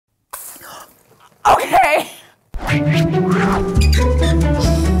Okay.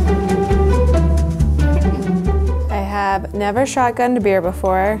 I have never shotgunned a beer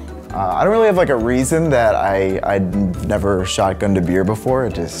before. I don't really have like a reason that I'd never shotgunned a beer before.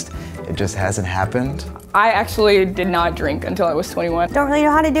 It just hasn't happened. I actually did not drink until I was 21. Don't really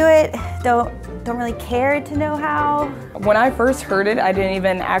know how to do it. Don't really care to know how. When I first heard it, I didn't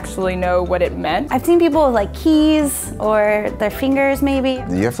even actually know what it meant. I've seen people with like keys or their fingers maybe.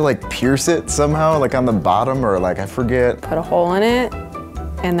 You have to like pierce it somehow, like on the bottom, or like I forget. Put a hole in it,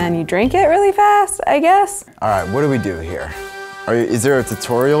 and then you drink it really fast, I guess. All right, what do we do here? Is there a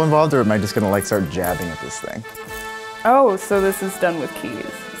tutorial involved, or am I just gonna like start jabbing at this thing? Oh, so this is done with keys.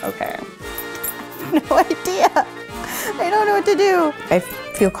 Okay. No idea. I don't know what to do. I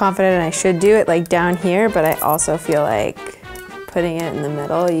feel confident I should do it like down here, but I also feel like putting it in the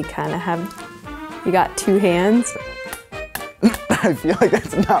middle, you got two hands. I feel like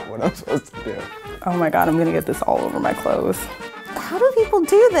that's not what I'm supposed to do. Oh my God, I'm gonna get this all over my clothes. How do people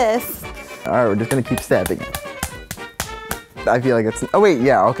do this? All right, we're just gonna keep stabbing. I feel like it's, oh wait,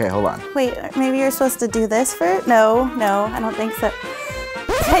 yeah, okay, hold on. Wait, maybe you're supposed to do this first? No, I don't think so.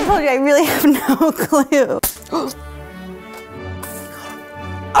 I told you I really have no clue.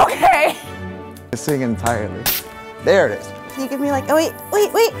 Okay. Missing entirely. There it is. Can you give me like, oh wait,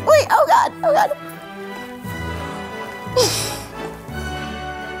 oh God.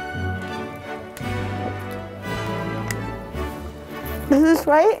 Is this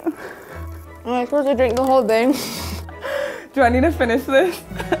right? Am I supposed to drink the whole thing? Do I need to finish this?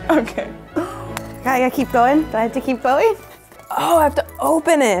 Okay. I gotta keep going? Do I have to keep going? Oh, I have to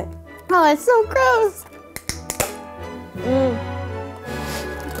open it. Oh, it's so gross.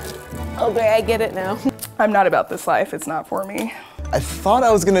 Okay, I get it now. I'm not about this life, it's not for me. I thought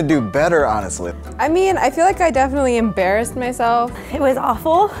I was gonna do better, honestly. I mean, I feel like I definitely embarrassed myself. It was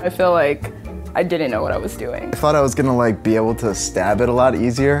awful. I feel like I didn't know what I was doing. I thought I was gonna like be able to stab it a lot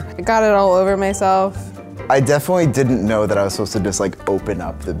easier. I got it all over myself. I definitely didn't know that I was supposed to just like open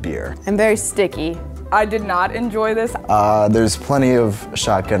up the beer. I'm very sticky. I did not enjoy this. There's plenty of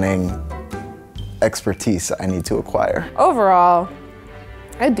shotgunning expertise I need to acquire. Overall,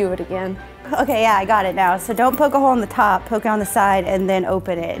 I'd do it again. Okay, yeah, I got it now. So don't poke a hole in the top, poke it on the side, and then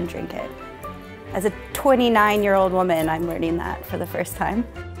open it and drink it. As a 29-year-old woman, I'm learning that for the first time.